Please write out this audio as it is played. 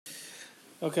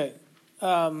Okay.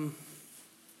 Talk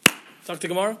to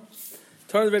Gemara.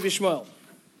 Turn to Rabbi Shmuel.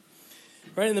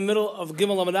 Right in the middle of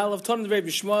Gimel Amud Aleph, turn to Rabbi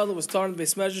Shmuel. It was turned by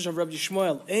measures of Rabbi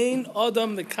Shmuel. Ein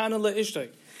Adam mekana le'ishtay.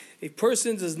 A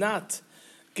person does not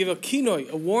give a kinoi,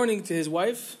 a warning to his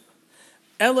wife,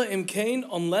 ela imkain,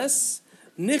 unless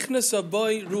nichnas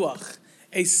boy ruach,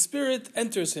 a spirit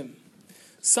enters him.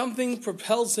 Something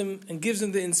propels him and gives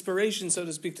him the inspiration, so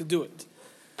to speak, to do it.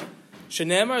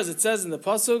 Shenemar, as it says in the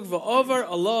pasuk, va'ovar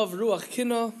alav ruach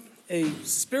kina, a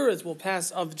spirit will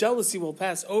pass of jealousy will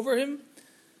pass over him.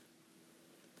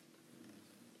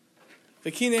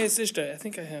 V'kine es ishtay. I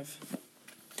think I have.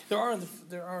 There are.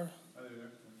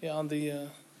 Yeah, on the.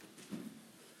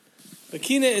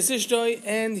 V'kine es ishtay,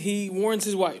 and he warns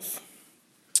his wife.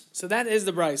 So that is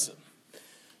the brisa.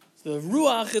 The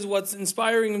ruach is what's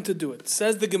inspiring him to do it.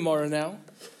 Says the Gemara now.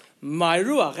 My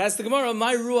ruach. Ask the Gemara,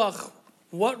 my ruach.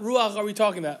 What ruach are we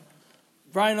talking about?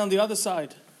 Brian on the other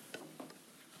side.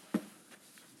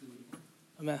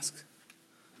 A mask.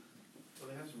 So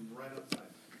they have some right outside.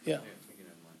 Yeah.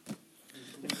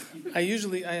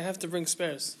 I have to bring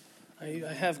spares. I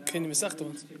have Kenny Masechta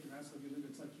ones.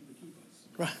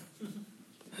 Right.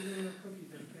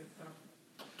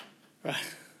 Right.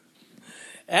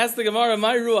 Ask the Gemara,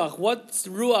 my ruach.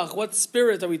 What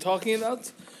spirit are we talking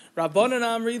about? Rabbanan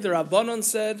Amri, the Rabbanan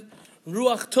said,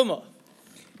 ruach tumah.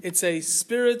 It's a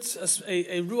spirit,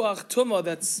 a ruach tumah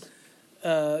that's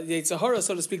Yetzirah,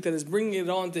 so to speak, that is bringing it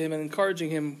on to him and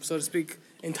encouraging him, so to speak,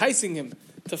 enticing him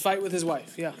to fight with his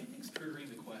wife. Yeah. I think it's triggering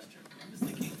the question. I'm just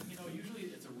thinking, usually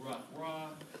it's a ruach ra,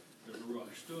 there's a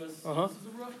ruach shtus, this is a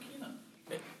ruach kina.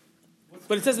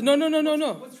 But it says no.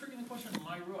 What's triggering the question?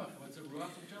 My ruach. What's a ruach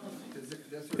of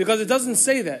jealousy? Because it doesn't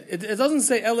say that. It doesn't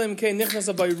say LMK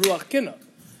nichnasa by ruach kina.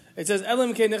 It says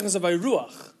LMK nichnasa by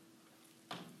ruach.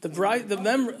 The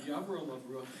memra.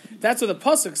 That's what the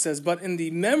pasuk says. But in the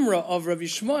memra of Rabbi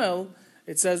Shmuel,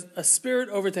 it says a spirit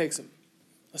overtakes him.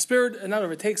 A spirit not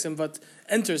overtakes him, but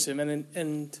enters him, and.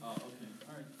 Oh, okay,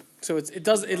 all right. So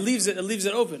it leaves it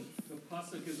open. The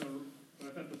pasuk is I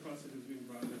thought the pasuk is being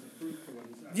brought as a proof for what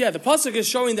he's asking. Yeah, the pasuk is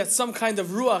showing that some kind of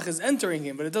ruach is entering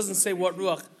him, but it doesn't say what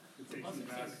ruach. It takes him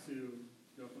back to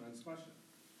Yochanan's question.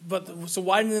 But so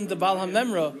why didn't the Baal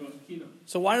HaMemra?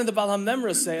 So why didn't the Baal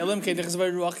HaMemra say Elam Kei Nichnas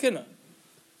Vay Ruach Kina?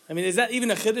 I mean, is that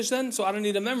even a chiddush then? So I don't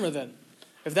need a memra then.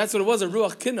 If that's what it was, a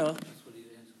ruach kina. That's what he's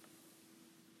answering.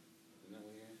 Isn't that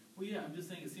what you're answering? Well, yeah, I'm just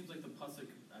saying. It seems like the pasuk.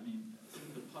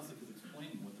 The pasuk is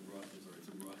explaining what the ruach is, or it's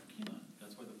a ruach kina.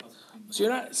 That's why the pasuk. So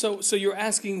you're not. So you're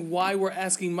asking why we're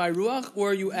asking my ruach,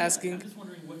 or are you asking? I'm just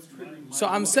wondering what's triggering my So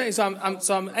I'm ruach. saying.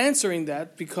 So I'm answering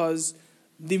that because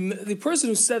the person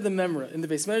who said the memra in the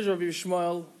base measure of Rabbi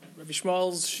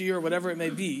Shmuel's shir, whatever it may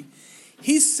be,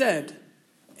 he said,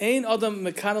 "Ein adam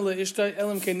mekana le'ishtay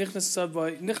elam ke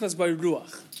nichnas by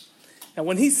ruach." Now,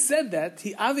 when he said that,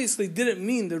 he obviously didn't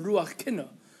mean the ruach kina,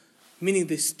 meaning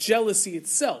this jealousy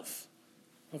itself.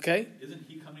 Okay? Isn't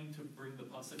he coming to bring the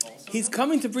pasuk also? He's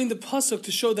coming to bring the pasuk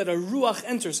to show that a ruach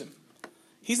enters him.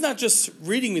 He's not just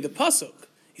reading me the pasuk.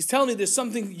 He's telling me there's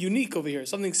something unique over here,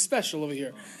 something special over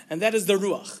here, and that is the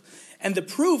ruach. And the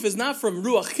proof is not from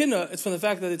ruach kina; it's from the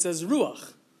fact that it says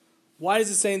ruach. Why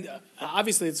is it saying?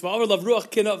 Obviously, it's va'avar lav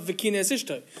ruach kina v'kine es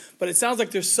ishtay. But it sounds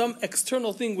like there's some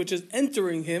external thing which is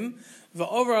entering him.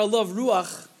 Va'avar lav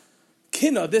ruach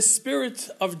kina, this spirit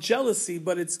of jealousy,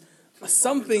 but it's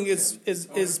something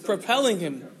is propelling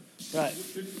him. Right.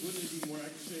 Wouldn't it be more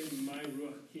accurate to say my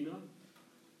ruach kina?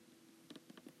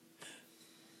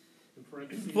 In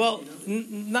parentheses, Well, kina?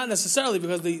 not necessarily,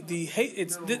 because the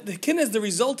kina is the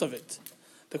result of it.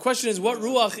 The question is what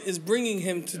ruach is bringing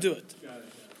him to do it. Got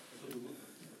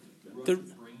it. The ruach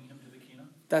is bringing him to the kina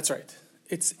That's right.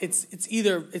 It's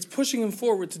either it's pushing him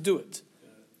forward to do it.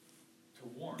 to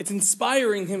warn. It's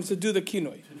inspiring him to do the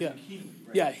kinoi. To do Yeah, the kinui,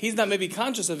 right? yeah. He's not maybe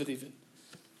conscious of it even.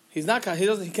 He's not. He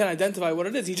can't identify what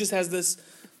it is. He just has this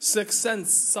sixth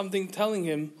sense, something telling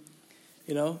him,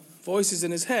 voices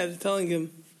in his head telling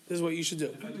him this is what you should do.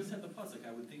 If I just had the pasuk,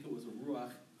 I would think it was a ruach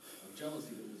of jealousy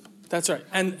that was. That's right.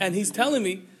 And he's telling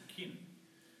me. Kinui.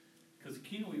 Because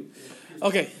kinui.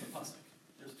 Okay. The pasuk.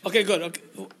 There's two. Okay, good. Okay,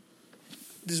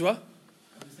 this is what?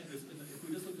 I'm just saying, if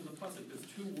we just look at the pasuk, there's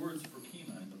two words for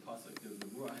kina in the pasuk. There's the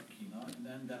ruach kina, and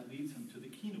then that leads him to the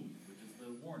kinui, which is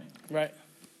the warning. Right.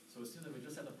 So as soon as we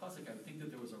just had the pasuk, I would think that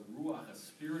there was a ruach, a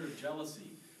spirit of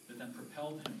jealousy, that then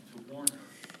propelled him to warn her.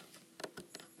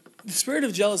 The spirit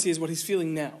of jealousy is what he's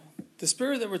feeling now. The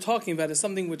spirit that we're talking about is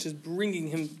something which is bringing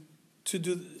him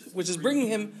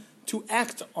to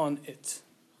act on it,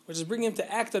 which is bringing him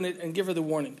to act on it and give her the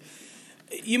warning.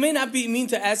 You may not be mean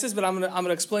to ask this, but I'm gonna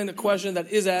explain the question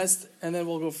that is asked, and then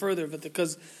we'll go further. But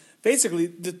because basically,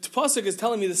 the pasuk is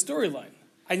telling me the storyline.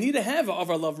 I need to have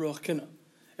Avar Lav Ruach Kina.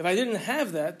 If I didn't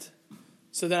have that,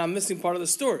 so then I'm missing part of the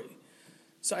story.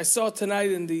 So I saw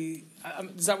tonight in the...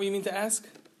 is that what you mean to ask?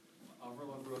 Avar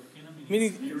Lav Ruach Kina,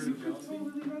 Meaning... spirit of jealousy?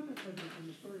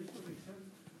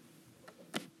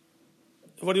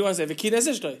 What do you want to say? V'kina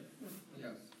esishtoi?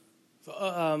 Yes. So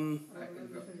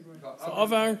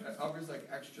Avar is like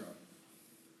extra.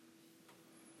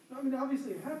 No, I mean,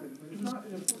 obviously it happened, but it's not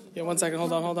an important... Yeah, 1 second.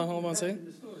 Hold on one second. in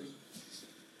the story.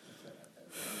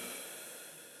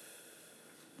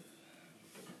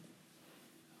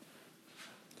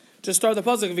 Just start the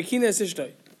pasuk. V'kina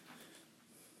esishtoi.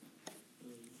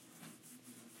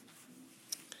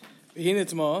 V'kina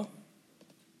t'ma.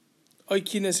 Oy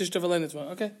kina esishtoi v'lein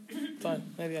t'ma. Okay, fine.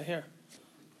 Maybe I hear.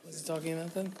 Was he talking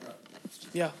about then?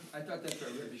 Yeah. I thought that's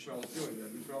what Rabbi Shmuel was doing.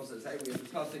 Rabbi Shmuel says, hey, we have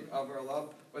this pasuk of our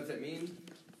love. What's it mean?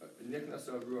 Niknas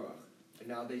of Ruach. And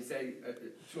now they say,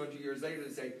 200 years later,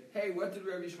 they say, hey, what did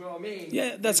Rabbi Shmuel mean?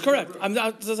 Yeah, that's correct. I'm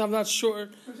not sure.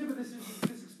 For example, this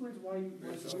explains why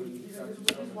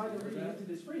they're reading into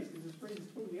this phrase, because this phrase is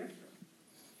totally extra.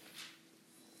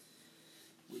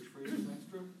 Which phrase is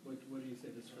extra? What do you say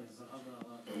this phrase?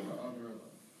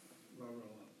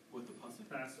 With the pasuk.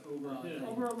 Pass over him.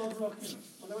 Over a love rock.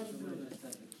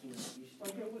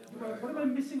 Okay, what am I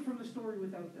missing from the story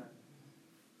without that?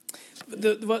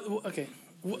 Okay.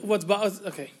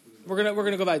 Okay. We're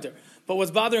gonna go back there. But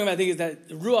what's bothering him, I think, is that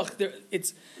ruach.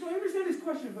 It's No, I understand his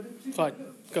question, but it's fine.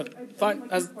 Good. I Fine.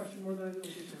 like his question more than I do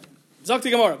his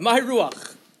question. Zakti Gemara. My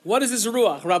ruach. What is this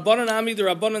ruach? Rabbanan Ami. The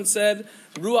Rabbanan said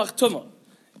ruach tuma.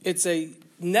 It's a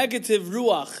negative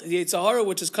ruach, the Yetzer Hara,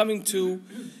 which is coming to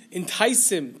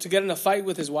entice him to get in a fight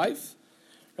with his wife.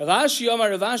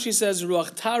 Ravashi says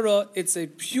ruach tara. It's a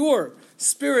pure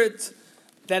spirit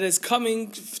that is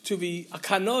coming to be a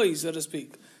kanoi, so to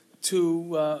speak,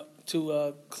 to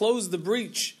close the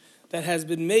breach that has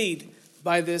been made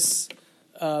by this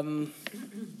Violation.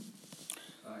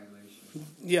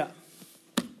 Yeah.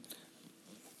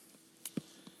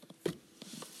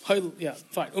 Yeah,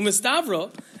 fine.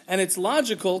 Umistavra, and it's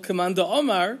logical, Commander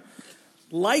Omar,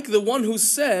 like the one who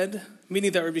said,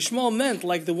 meaning that Rabbi Shmuel meant,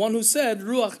 like the one who said,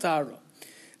 Ruach Tara.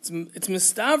 It's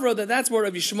Mistavra that's what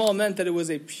Rabbi Shmuel meant, that it was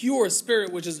a pure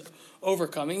spirit which is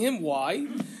overcoming him. Why?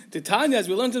 The Tanya, as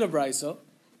we learned in the Brisa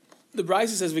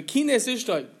says, V'kines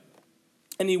ishtoi,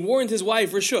 and he warned his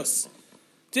wife, Rishus.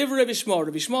 Div Rabbi Shmuel.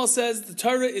 Rabbi Shmuel says, the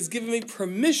Torah is giving me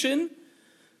permission,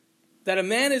 that a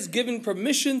man is given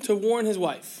permission to warn his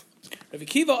wife. Rabbi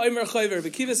Kiva Omer Chayver. Rabbi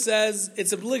Kiva says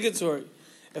it's obligatory.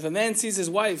 If a man sees his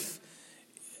wife,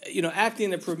 acting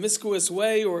in a promiscuous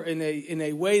way or in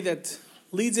a way that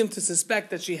leads him to suspect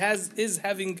that she is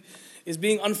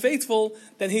being unfaithful,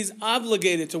 then he's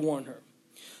obligated to warn her.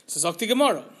 So Zakti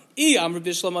Gemara.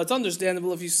 It's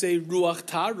understandable if you say Ruach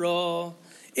Tara.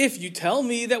 If you tell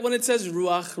me that when it says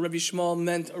Ruach, Rabbi Shmuel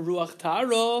meant a Ruach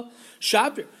Tara,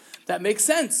 Shapir. That makes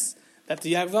sense. That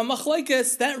the Yagva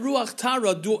Machlaikes, that Ruach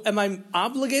Tara, am I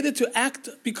obligated to act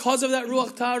because of that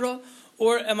Ruach Tara,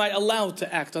 or am I allowed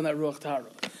to act on that Ruach Tara?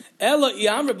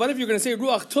 But if you're going to say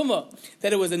Ruach Tuma,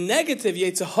 that it was a negative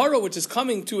Yetzer Hara which is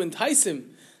coming to entice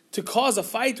him to cause a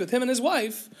fight with him and his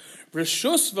wife,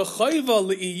 Rishus v'chayva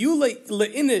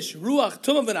le'inish Ruach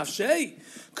Tuma b'nafshei.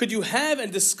 Could you have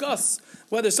and discuss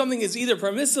whether something is either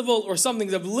permissible or something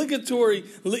is obligatory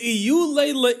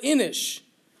le'inish?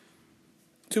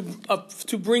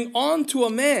 To bring on to a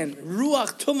man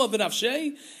ruach tuma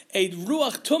b'nafshei, a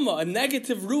ruach tuma, a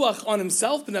negative ruach on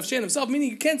himself b'nafshei on himself.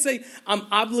 Meaning, you can't say I'm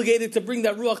obligated to bring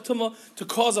that ruach tuma to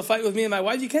cause a fight with me and my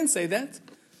wife. You can't say that.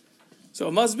 So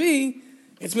it must be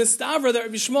it's mistavra that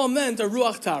Rabbi Shmuel meant a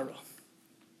ruach tara.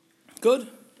 Good.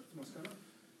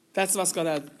 That's the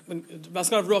maskana.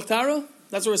 Maskana of ruach tara.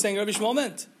 That's what we're saying. Rabbi Shmuel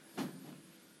meant.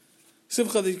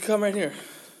 Simcha, you come right here.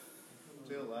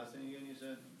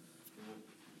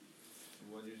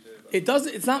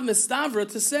 It's not mistavra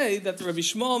to say that the Rabbi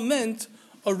Shmuel meant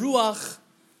a ruach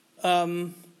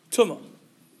tuma,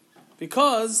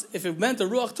 because if it meant a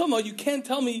ruach tuma, you can't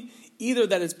tell me either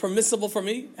that it's permissible for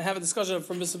me and have a discussion of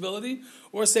permissibility,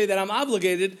 or say that I'm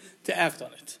obligated to act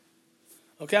on it.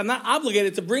 Okay, I'm not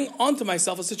obligated to bring onto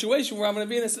myself a situation where I'm going to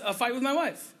be in a fight with my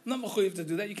wife. I'm not mechuyev to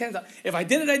do that. You can't. If I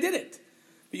did it, I did it.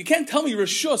 But you can't tell me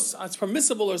rishus it's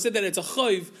permissible or say that it's a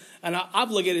chayiv and I'm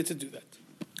obligated to do that.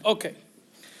 Okay.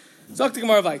 Zok the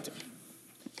Gemara weiter.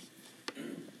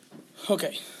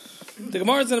 Okay. The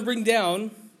Gemara is going to bring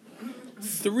down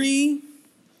 3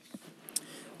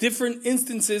 different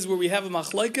instances where we have a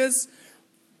machlokes,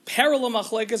 parallel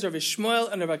machlokes, Rav Shmuel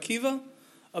and Rav Akiva,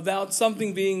 about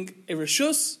something being a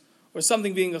reshus or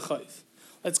something being a chayv.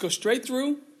 Let's go straight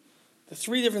through the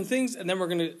three different things, and then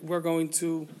we're going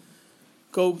to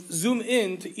go zoom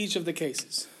in to each of the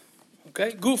cases.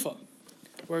 Okay, Gufa.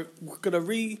 We're going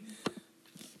to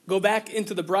go back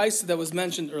into the Bryce that was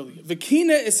mentioned earlier.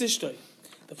 Vikina isishtoi.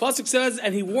 The pasuk says,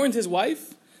 and he warned his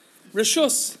wife,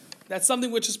 Rishus. That's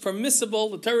something which is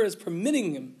permissible. The Torah is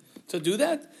permitting him to do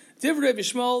that. Divrei Rabbi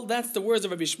Shmuel, that's the words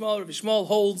of Rabbi Shmuel. Rabbi Shmuel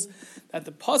holds that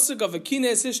the pasuk of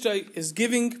Vikina isishtoi is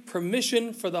giving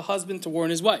permission for the husband to warn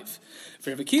his wife. For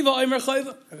Rabbi Kiva,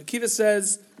 Rabbi Kiva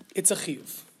says it's a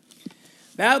chiyuv.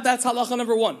 Now that's halacha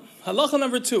number 1. Halacha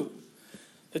number 2.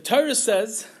 The Torah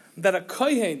says that a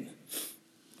kohen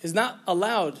is not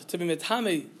allowed to be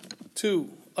metame to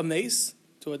a mace,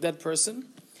 to a dead person,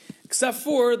 except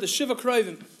for the Shiva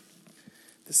Kroivim,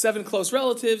 the 7 close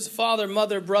relatives, father,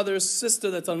 mother, brother, sister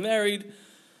that's unmarried,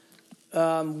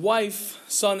 wife,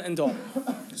 son, and daughter.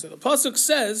 So the pasuk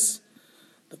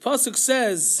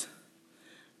says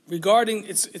regarding,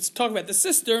 it's talking about the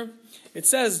sister, it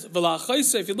says,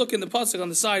 V'la'achaisa, if you look in the pasuk on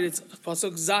the side, it's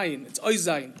pasuk Zayin, it's Oy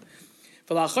Zayin.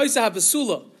 V'la'achaisa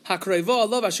ha'besula ha'kreva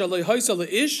alav asher lo yhoisa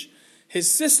le'ish,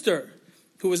 his sister,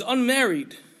 who was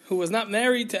unmarried, who was not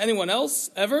married to anyone else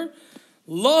ever,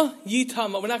 la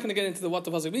yitama. We're not going to get into what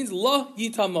the pasuk means. La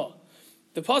yitama.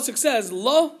 The pasuk says,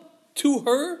 la to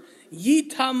her,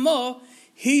 yitama,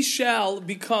 he shall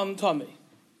become tameh.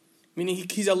 Meaning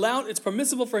he's allowed, it's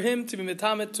permissible for him to be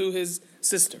metamet to his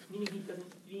sister. Meaning he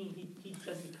doesn't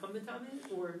become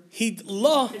metamet, or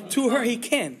La to her, he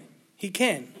can.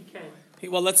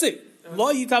 Well, let's see.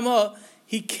 La yitama,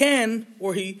 he can,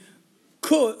 or he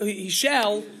could, he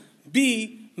shall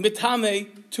be mitame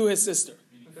to his sister.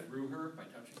 Meaning through her, by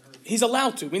touching her? He's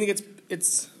allowed to, meaning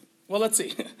it's well, let's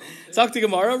see. Talk to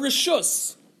Gemara,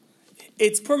 Rishus.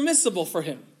 It's permissible for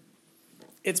him.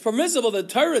 It's permissible. The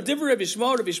Torah, Divrei Rabbi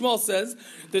Shmuel says,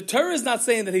 the Torah is not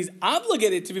saying that he's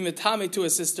obligated to be mitame to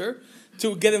his sister,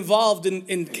 to get involved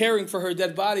in caring for her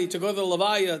dead body, to go to the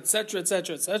Levaya, etc.,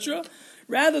 etc., etc.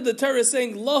 Rather, the Torah is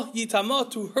saying, Lo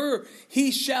yitama, to her, he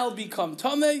shall become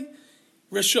tameh,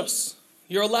 Rishus.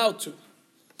 You're allowed to.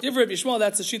 Divrei Rabbi Shmuel,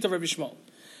 that's the sheet of Rabbi Shmuel.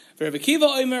 For Rabbi Kiva,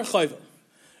 Omer Chayva.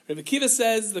 Rabbi Kiva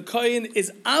says the kohen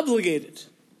is obligated.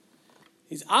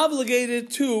 He's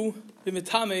obligated to be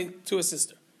mitame to a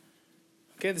sister.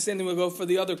 Okay, the same thing will go for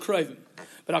the other kroivim.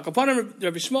 But Akapanim,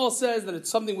 Rabbi Shmuel says that it's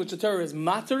something which the Torah is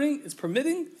mattering, is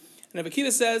permitting. And Rabbi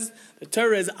Kiva says the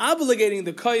Torah is obligating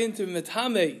the kohen to be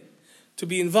mitame, to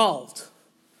be involved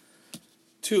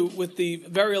with the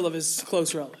burial of his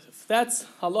close relative. That's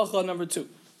halacha number 2.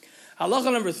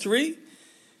 Halacha number 3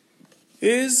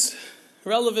 is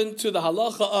relevant to the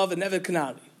halacha of an Eved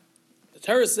Kanani. The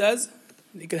Torah says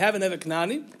you can have an Eved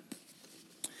Kanani,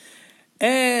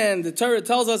 and the Torah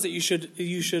tells us that you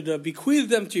should bequeath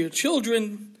them to your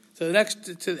children,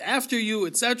 to after you,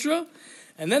 etc.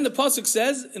 And then the pasuk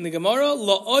says in the Gemara,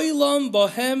 la'olam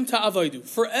bahem ta'avodu,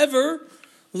 forever,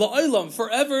 la'olam,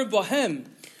 forever bahem,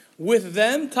 with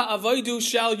them ta'avodu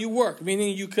shall you work,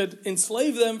 meaning you could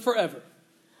enslave them forever.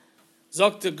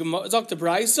 Zok the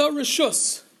Braisa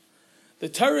Rishus. The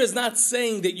Torah is not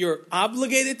saying that you're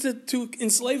obligated to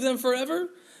enslave them forever.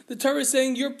 The Torah is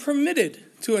saying you're permitted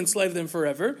to enslave them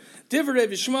forever. Divrei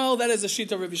Rabbi Shmuel, that is a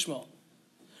sheet of Rabbi Shmuel.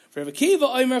 For Rabbi Kiva,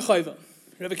 Omer Chayva.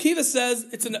 Rabbi Kiva says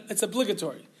it's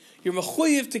obligatory. You're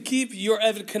mechuyev to keep your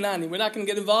Eved Kanani. We're not going to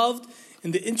get involved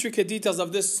in the intricate details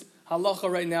of this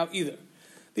halacha right now either.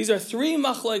 These are 3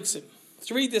 machloksim,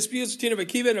 3 disputes between Rabbi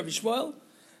Kiva and Rabbi Shmuel.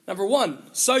 Number 1,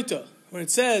 Saita. When it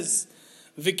says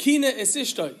Vikina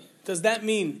isishtoi, does that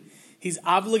mean he's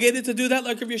obligated to do that,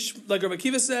 like Rabbi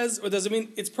Kiva says, or does it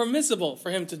mean it's permissible for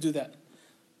him to do that,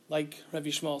 like Rabbi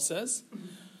Shmuel says?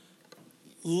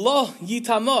 Lo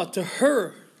yitama, to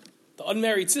her, the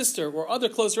unmarried sister or other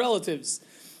close relatives,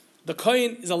 the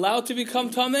kohen is allowed to become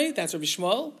tameh. That's Rabbi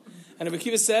Shmuel, and Rabbi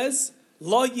Kiva says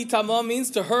lo yitama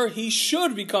means to her he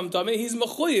should become tameh. He's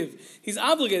mechuyev. He's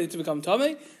obligated to become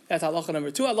tameh. That's halacha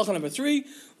number 2. Halacha number 3,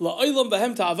 la'olam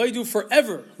bahem ta'avaydu,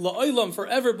 forever. La'olam,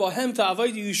 forever bahem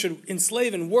ta'avaydu, you should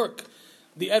enslave and work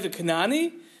the Eved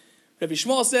Kanani. Rabbi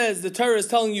Shmuel says the Torah is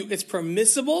telling you it's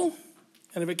permissible,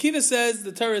 and Rabbi Kiva says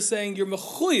the Torah is saying you're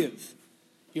mechuyev.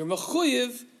 You're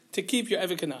mechuyev to keep your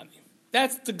Eved Kanani.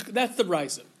 That's the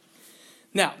brisa.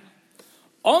 Now,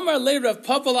 Omar le Rav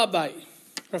Papa Abai.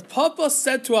 Rav Papa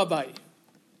said to Abai,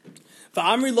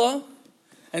 V'amri la,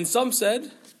 and some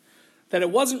said that it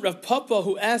wasn't Rav Papa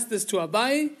who asked this to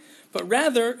Abai, but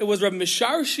rather it was Rav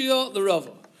Misharshia the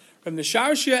Rava. Rav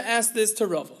Misharshia asked this to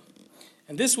Rava.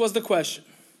 And this was the question.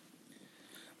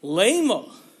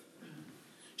 Lema,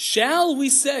 shall we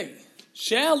suggest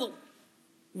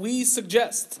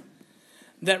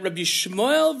that Rabbi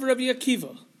Shmuel and Rabbi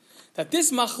Akiva that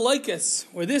this machlokes,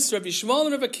 or this Rabbi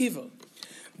Shmuel and Rabbi Akiva,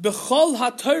 b'chol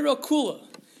ha-Torah kula,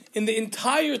 in the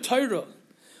entire Torah,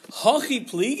 hachi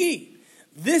pligi,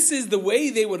 this is the way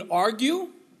they would argue.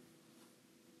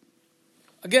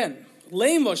 Again,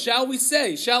 lema, shall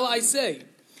I say,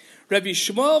 Rabbi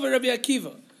Shmuel and Rabbi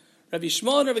Akiva, Rabbi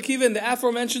Shmuel and Rabbi Akiva in the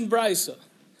aforementioned Braisa,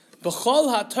 b'chol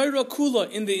ha-Torah kula,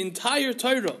 in the entire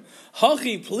Torah,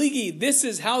 hachi pligi, this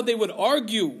is how they would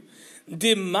argue.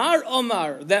 The Mar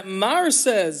Omar, that Mar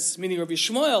says, meaning Rabbi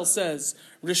Shmuel says,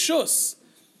 Rishus,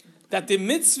 that the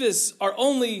mitzvahs are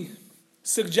only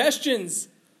suggestions,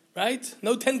 right?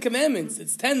 No 10 commandments,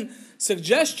 it's 10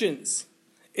 suggestions.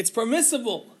 It's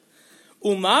permissible.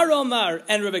 Umar Omar,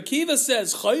 and Rabbi Akiva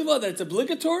says, Chayva, that it's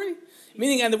obligatory.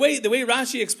 Meaning, and the way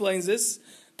Rashi explains this,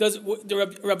 does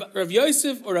Rav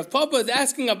Yosef or Rav Papa is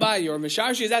asking Abaye, or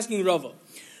Misharshi is asking Rava,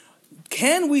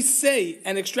 can we say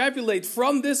and extrapolate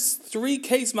from this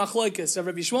 3-case machlokes of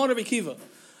Rabbi Shmuel and Rabbi Akiva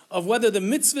of whether the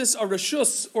mitzvahs are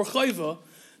reshus or chayva?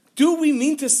 Do we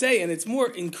mean to say, and it's more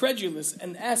incredulous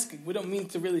and asking, we don't mean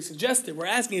to really suggest it, we're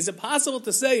asking, is it possible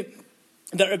to say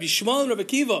that Rabbi Shmuel and Rabbi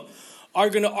Akiva are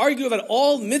going to argue about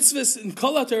all mitzvahs in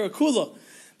Kol HaTorah Kula,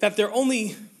 that they're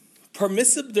only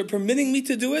permissive, they're permitting me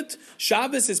to do it?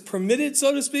 Shabbos is permitted,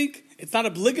 so to speak. It's not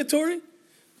obligatory.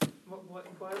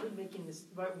 Why are we making this?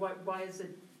 Why is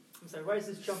it? I'm sorry. Why is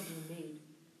this jump being made?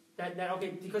 That okay,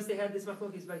 because they had this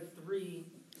machlokes by three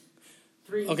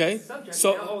okay. subjects.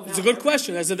 So it's a good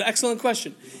question. That's an excellent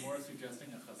question. Is it more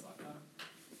suggesting a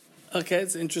chazaka? Okay,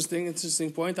 it's an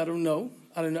interesting point. I don't know.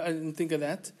 I didn't think of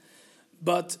that.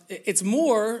 But it's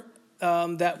more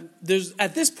that there's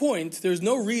at this point there's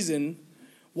no reason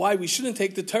why we shouldn't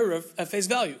take the Torah at face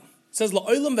value. It says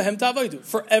la'olam v'hem ta'avodu,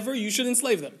 forever you should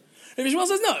enslave them. Rabbi Shmuel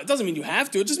says, no, it doesn't mean you have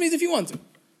to. It just means if you want to.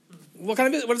 What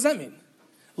does that mean?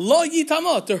 Lo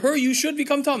yitama, to her you should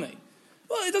become tameh.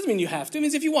 Well, it doesn't mean you have to. It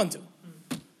means if you want to.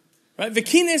 Right?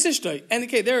 V'kine es ishtoi. And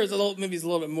okay, there is maybe it's a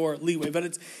little bit more leeway, but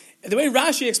it's the way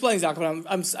Rashi explains Yaakov.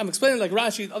 I'm explaining like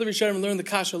Rashi. Other Rishonim learn the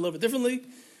kasha a little bit differently.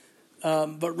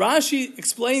 But Rashi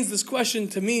explains this question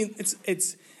to me.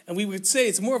 It's and we would say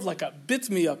it's more of like a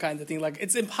bitmiyah kind of thing. Like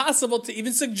it's impossible to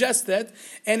even suggest that,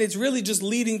 and it's really just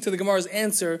leading to the Gemara's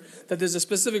answer that there's a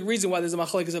specific reason why there's a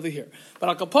machlokes over here. But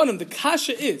al kaponim, the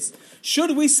kasha is: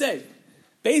 should we say,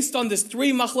 based on this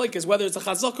 3 machlokes, whether it's a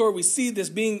chazaka or we see this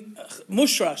being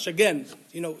mushrash again,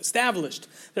 established,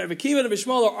 that Rabbi Akiva and Rabbi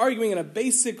Shmuel are arguing in a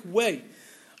basic way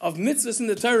of mitzvahs in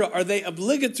the Torah? Are they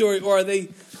obligatory or are they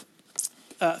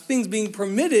things being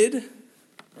permitted?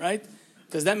 Right?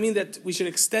 Does that mean that we should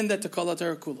extend that to Kol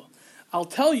HaTorah Kula? I'll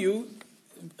tell you,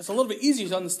 it's a little bit easier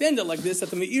to understand it like this, that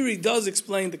the Meiri does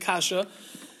explain the kasha,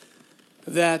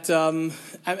 that,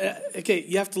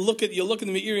 you have to look at the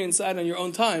Meiri inside on your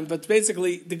own time, but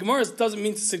basically, the Gemara doesn't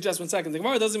mean to suggest, the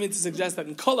Gemara doesn't mean to suggest that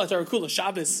in Kol HaTorah Kula,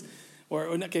 Shabbos,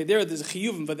 there's a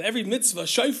chiyuvim, but every mitzvah,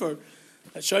 shofar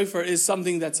is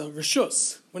something that's a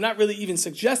reshus. We're not really even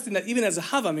suggesting that even as a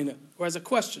havamina, or as a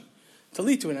question, to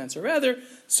lead to an answer. Rather,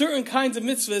 certain kinds of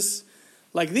mitzvahs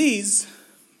like these,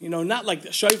 not like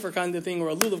the shofar kind of thing or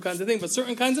a lulav kind of thing, but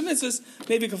certain kinds of mitzvahs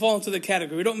maybe can fall into the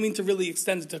category. We don't mean to really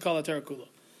extend it to Kol HaTorah Kula.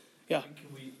 Yeah. Can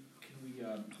we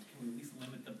at least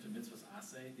limit them to mitzvahs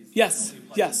aseh?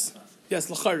 Yes.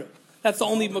 L'chara. That's the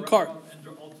only makar. And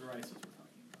all derisas we're talking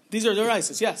about. These are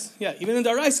derisas. Yes. Yeah. Even in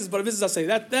derisas, but if it's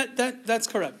aseh, that's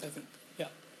correct. I think. Yeah.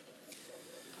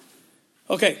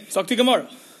 Okay. Talk to Gemara.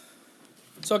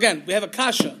 So again, we have a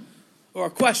kasha, or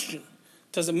a question.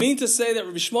 Does it mean to say that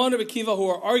Rabbi Shmuel and Rabbi Akiva, who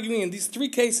are arguing in these 3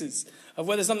 cases of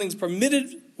whether something's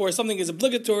permitted or something is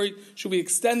obligatory, should we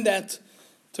extend that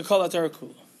to Kol HaTorah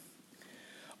Kula?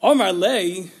 Omar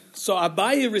Lei, so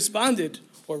Abaye responded,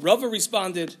 or Rava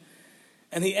responded,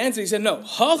 and he answered, he said, no,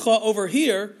 Hacha over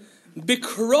here,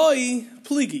 Bikroi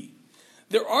Pligi.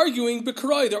 They're arguing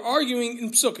Bikroi, they're arguing in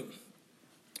Psukim.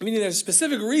 Meaning there's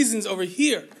specific reasons over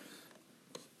here.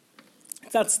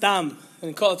 It's not stam. And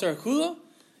in Kol HaTorah Kula,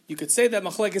 you could say that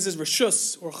machlekes is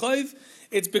reshus or chayv.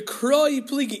 It's bekroi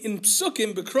pligi. In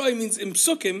psukim, bekroi means in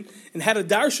psukim, and how to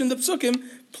darshan the psukim,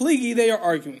 pligi, they are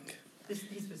arguing.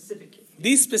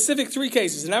 These specific 3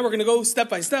 cases. And now we're going to go step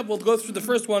by step. We'll go through the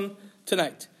first one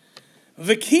tonight.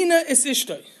 V'kina es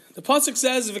ishtoi. The pasuk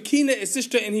says, V'kina es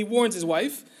ishtoi, and he warns his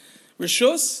wife.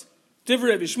 Reshus, divrei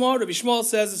Rabbi Shmuel. Rabbi Shmuel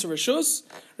says it's a reshus.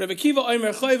 Rabbi Akiva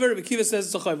omer chayver. Rabbi Akiva says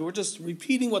it's a chayver. We're just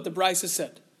repeating what the Brisa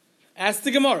said. Ask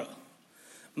the Gemara.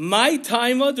 My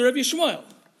taima to Rabbi Shmuel.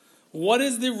 What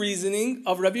is the reasoning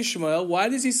of Rabbi Shmuel? Why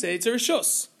does he say it's a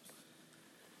reshus?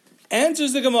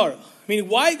 Answers the Gemara. Meaning,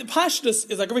 why the pashtus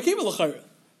is like Rabbi Akiva l'chayra.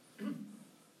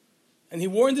 And he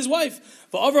warned his wife.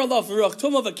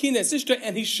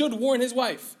 And he should warn his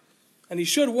wife. and he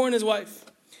should warn his wife.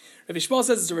 Rabbi Shmuel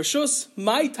says it's a reshus.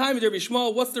 My time with Rabbi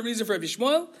Shmuel. What's the reason for Rabbi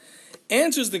Shmuel?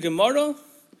 Answers the Gemara.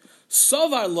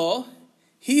 Sovar law.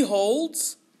 He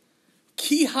holds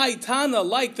ki hai tana,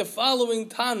 like the following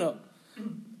tana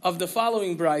of the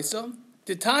following brisa.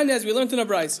 The tana, as we learned in a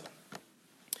brisa.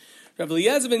 Rabbi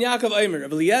Eliezer ben Yaakov Eimer.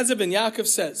 Rabbi Eliezer ben Yaakov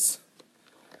says,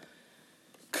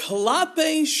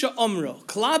 Klape sha'omra.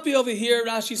 Klape over here,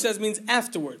 Rashi says, means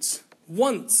afterwards.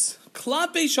 Once.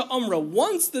 Klape sha'omra.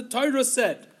 Once the Torah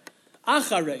said,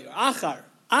 Acharei, or Achar.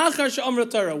 Achar sha'omra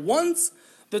Torah. Once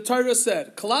the Torah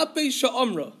said, Klape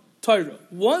sha'omra Torah.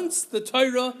 Once the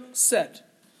Torah said,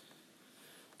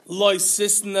 Loi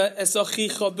sisna es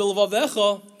achicha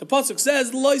bilvavecha. The pasuk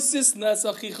says, Loi sisna es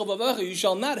achicha bilvavecha. You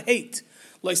shall not hate.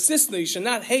 Loi sisna, you shall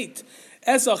not hate.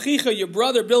 Es achicha, your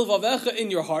brother bilvavecha,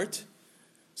 in your heart.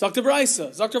 Zakta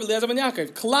Braisa, Zakta Eliezer ben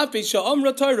Yaakov. Klape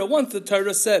sha'omra Torah. Once the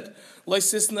Torah said, Loi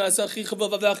sisna es achicha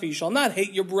bilvavecha. You shall not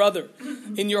hate your brother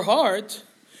in your heart.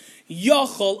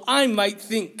 Yachol, I might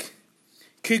think.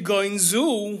 Kigoin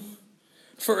zu.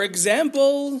 For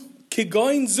example,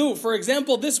 Kigoin zu. For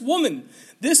example, this woman.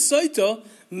 This saita,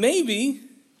 maybe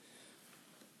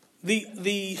the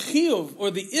chiyuv or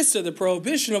the issa, the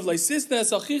prohibition of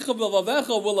leisisnes achicha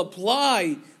b'vavecha will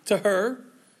apply to her.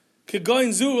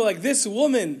 Kegoin zu, like this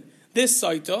woman, this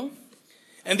saita,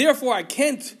 and therefore I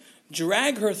can't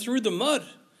drag her through the mud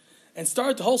and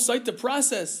start the whole saita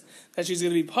process that she's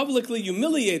going to be publicly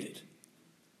humiliated.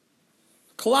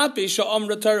 Klapi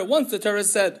sha'amra Torah. Once the Torah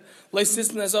said,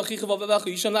 leisisnes achicha b'vavecha,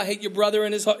 you shall not hate your brother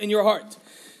in your heart.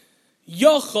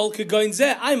 Yochel kegoin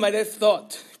zeh, I might have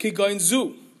thought kegoin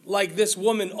zu, like this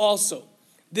woman also.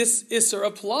 This isser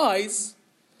applies.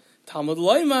 Talmud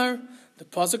Loimar, the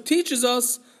pasuk teaches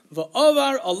us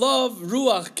va'avar alav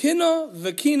ruach kina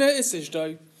v'kina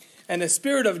isishdai, and a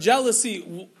spirit of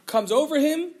jealousy comes over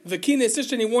him. V'kina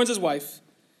isishdai, and he warns his wife,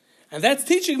 and that's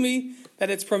teaching me that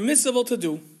it's permissible to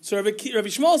do. So Rabbi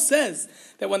Shmuel says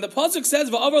that when the pasuk says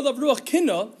va'avar alav ruach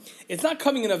kina, it's not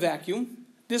coming in a vacuum.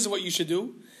 This is what you should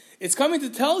do. It's coming to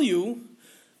tell you,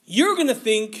 you're going to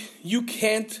think you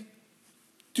can't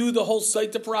do the whole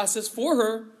saita process for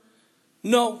her.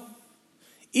 No.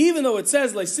 Even though it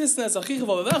says,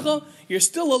 you're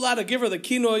still allowed to give her the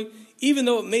kinoi, even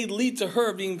though it may lead to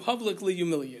her being publicly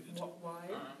humiliated. Why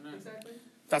exactly?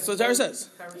 That's what the Torah says.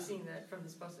 How are we seeing that from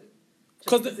this pasuk?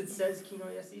 Because it says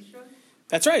kinoi es isha?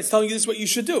 That's right. It's telling you this is what you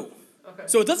should do. Okay.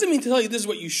 So it doesn't mean to tell you this is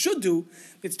what you should do.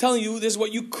 It's telling you this is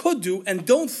what you could do, and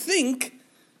don't think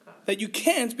that you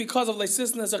can't because of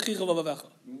leisisnes achicha v'vavecha.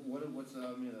 What's the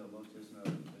meaning of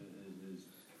leisisnes is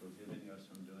prohibiting us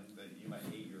from doing that? You might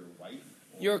hate your wife.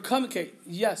 You're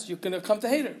yes, you're going to come to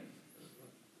hate her.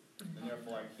 And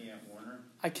therefore, I can't warn her.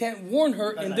 I can't warn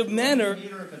her in the manner.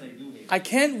 I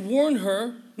can't warn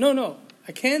her. No,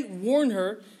 I can't warn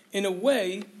her in a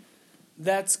way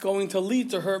that's going to lead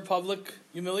to her public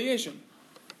humiliation.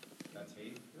 That's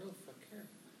hate. No, fuck her.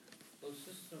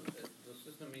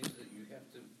 Leisisnes means that you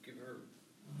have to give her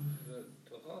the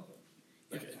tohava.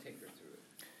 You have to take her through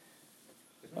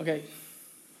it. Okay.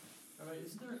 All right,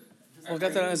 is there? We'll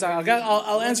get that in a second.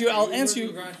 I'll answer you. I'll answer you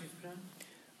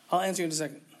in a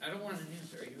second. I don't want an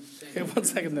answer. Are you saying? Okay, 1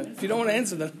 second then. If you don't want to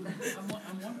answer, then.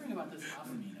 I'm wondering about this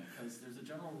avamina, because there's a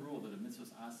general rule that a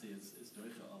mitzvah's ase is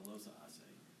doicha alosa ase.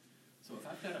 So if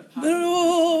I've got a positive,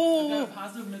 No. I've got a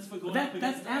positive mitzvah going up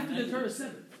against That's after the Torah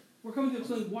said it. We're coming to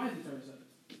explain why the Torah said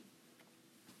it.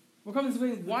 We're coming to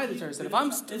explain why the Torah said it.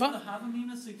 Is the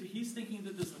havamina, so he's thinking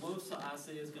that this losa ase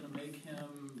is going to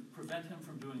prevent him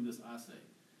from doing this ase?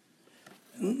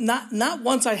 Not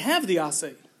once I have the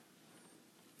asay.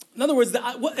 In other words,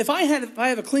 if I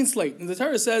have a clean slate, and the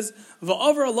Torah says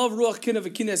va'avar alav ruach kina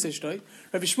v'kina esishtoi,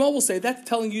 Rabbi Shmuel will say that's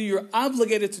telling you you're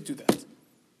obligated to do that.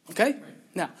 Okay? Right.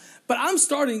 Now, but I'm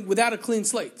starting without a clean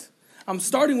slate. I'm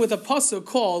starting with a pasuk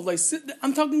called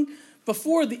I'm talking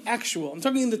before the actual. I'm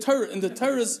talking in the Torah. In the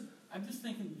Torah's. I'm just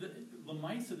thinking the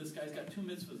Lamaisa, this guy's got two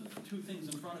mitzvahs, two things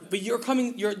in front of him. But you're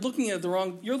looking at the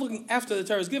wrong. You're looking after the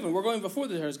Torah is given. We're going before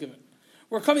the Torah is given.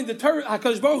 We're coming. The Torah.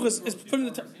 Hakadosh Baruch Hu is putting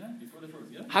the Torah.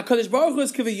 Hakadosh Baruch Hu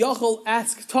is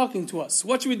kiviyachol talking to us.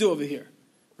 What should we do over here?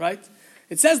 Right?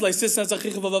 It says leisisnes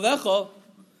achicha v'vavecha.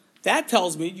 That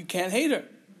tells me you can't hate her,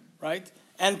 right?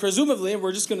 And presumably, and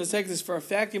we're just going to take this for a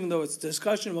fact, even though it's a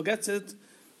discussion. We'll get to it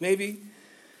maybe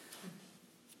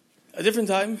a different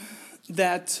time.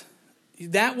 That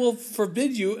will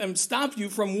forbid you and stop you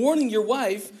from warning your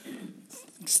wife,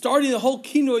 starting the whole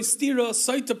kinoi stira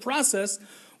saita process,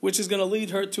 which is going to lead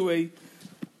her to a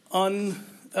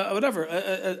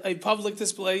public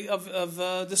display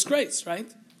of disgrace,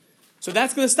 right? So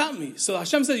that's going to stop me. So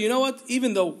Hashem says, you know what?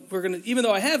 Even though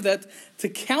I have that, to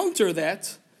counter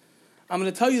that, I'm going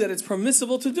to tell you that it's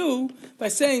permissible to do by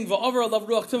saying va'avar alav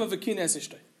ruach tumah v'kines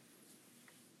ishtay.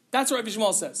 That's what Rabbi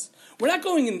Shmuel says. We're not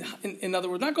going in other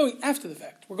words, not going after the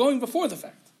fact. We're going before the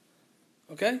fact.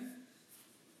 Okay?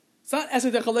 It's not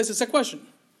asking the chalais, it's a question.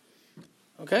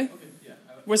 Okay?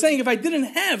 We're saying if I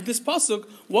didn't have this pasuk,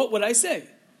 what would I say?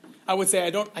 I would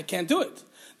say I can't do it.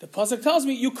 The pasuk tells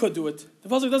me you could do it. The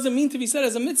pasuk doesn't mean to be said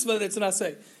as a mitzvah that it's not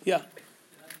say. Yeah. I'm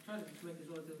trying to make this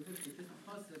relatively clear. This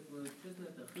pasuk was isn't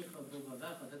it the chicha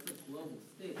b'vavecha? That's a global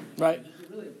statement. Right. You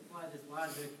could really apply this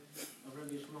logic of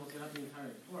Rabbi Shmuel throughout the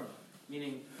entire Torah.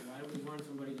 Meaning, why would we warn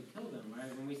somebody to kill them?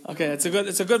 Right? When we Okay, it's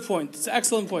a good point. It's an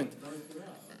excellent point.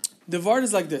 The Vard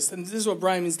is like this, and this is what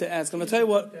Brian means to ask. I'm going to tell you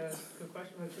what. Good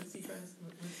question. Let's see,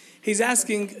 He's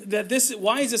asking that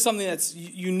why is this something that's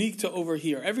unique to over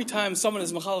here? Every time someone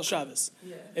is Machal Shabbos,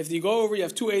 if you go over, you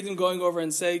have two Eidim going over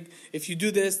and say, if you do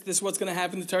this is what's going to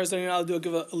happen. The Torah is telling you not to do it,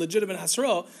 give a legitimate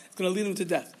hasra, it's going to lead them to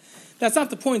death. That's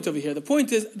not the point over here. The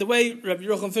point is, the way Rabbi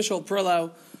Yochanan Fishel Perlau,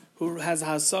 who has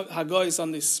Hagoyis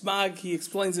on the Smag, he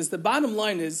explains this. The bottom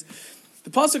line is,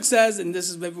 the pasuk says, and this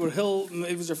is maybe what Hill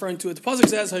was referring to it, the pasuk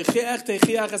says,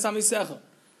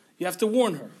 you have to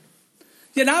warn her.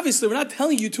 Yet obviously, we're not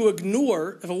telling you to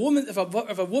ignore if a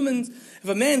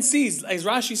man sees, as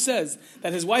Rashi says,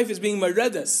 that his wife is being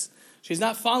meredes, she's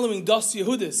not following Das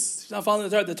Yehudis, she's not following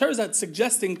the Torah. The Torah is not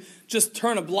suggesting just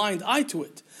turn a blind eye to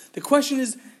it. The question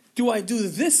is, do I do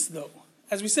this though?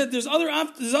 As we said, there's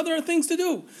other things to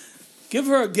do. Give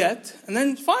her a get, and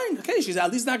then fine, okay, she's at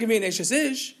least not going to be an Eshes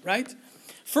Ish, right?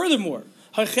 Furthermore,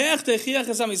 the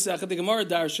Gemara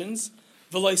darshans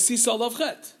v'lo sisa alav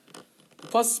chet.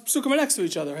 Psukim are next to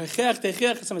each other.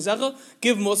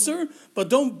 Give musar, but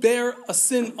don't bear a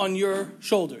sin on your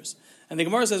shoulders. And the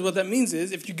Gemara says what that means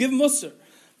is, if you give musar,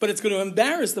 but it's going to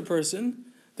embarrass the person,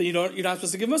 then you're not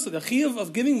supposed to give musar. The chiyuv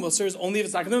of giving musar is only if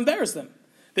it's not going to embarrass them.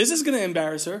 This is going to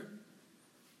embarrass her.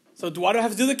 So why do I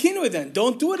have to do the kinoi then?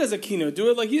 Don't do it as a kinoi. Do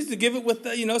it like you used to give it with,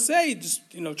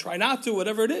 try not to,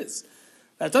 whatever it is.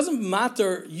 That doesn't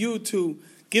matter you to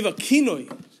give a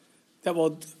kinoi that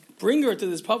will bring her to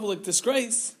this public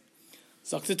disgrace.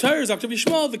 Zakta Torah, Zakta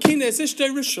Bishmal, the kines ishtei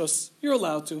rishus. You're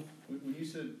allowed to. When you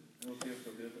said when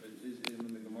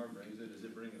the Gemara brings it, is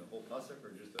it bringing the whole pasuk or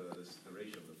just the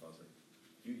ratio of the pasuk?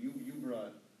 You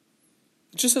brought.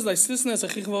 It just says like sisnes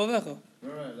achich v'avecha.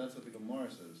 Right, that's what the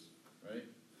Gemara says, right?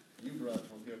 You brought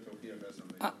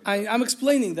Tokiyah. I'm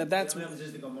explaining that's.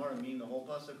 Does the Gemara mean the whole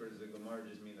pasuk, or does the Gemara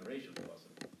just mean the ratio of the pasuk?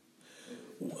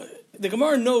 The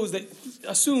Gemara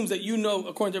assumes that you know,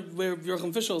 according to where Yochanan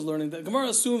official is learning, the Gemara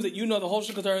assumes that you know the whole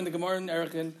Shulchan Torah and the Gemara in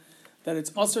Erechin, that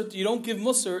it's usher, you don't give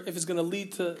musar if it's going to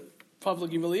lead to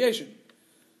public humiliation.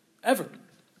 Ever.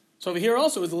 So over here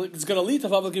also, it's going to lead to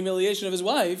public humiliation of his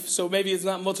wife, so maybe it's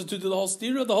not mutter to do the whole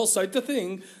stira, the whole site, the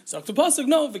thing. Zak to pasuk,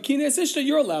 no, v'kines ishta,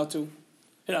 you're allowed to.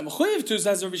 You're not mechuyev to,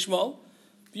 says Rabbi Shmuel,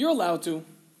 but you're allowed to.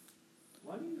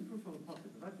 Why do you need the proof from the pasuk?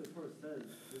 The fact that the Torah says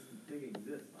this thing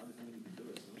exists, obviously you can do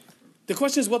it. No? The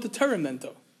question is what the Torah meant,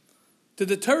 though. Did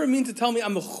the Torah mean to tell me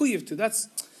I'm mechuyev to?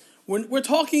 We're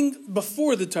talking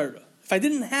before the Torah. If I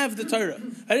didn't have the Torah,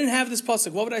 I didn't have this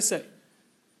pasuk, what would I say?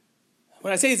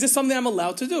 When I say, is this something I'm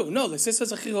allowed to do? No, the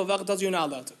Sisas Achich V'Avach tells you you're not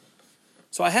allowed to.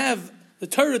 So I have, the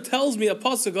Torah tells me a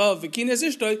pasuk of V'kines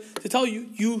Ishtoi to tell you,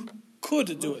 you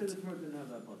could do it.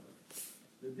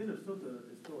 The din of Sota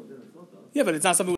is still a din of Sota. Yeah, but it's not something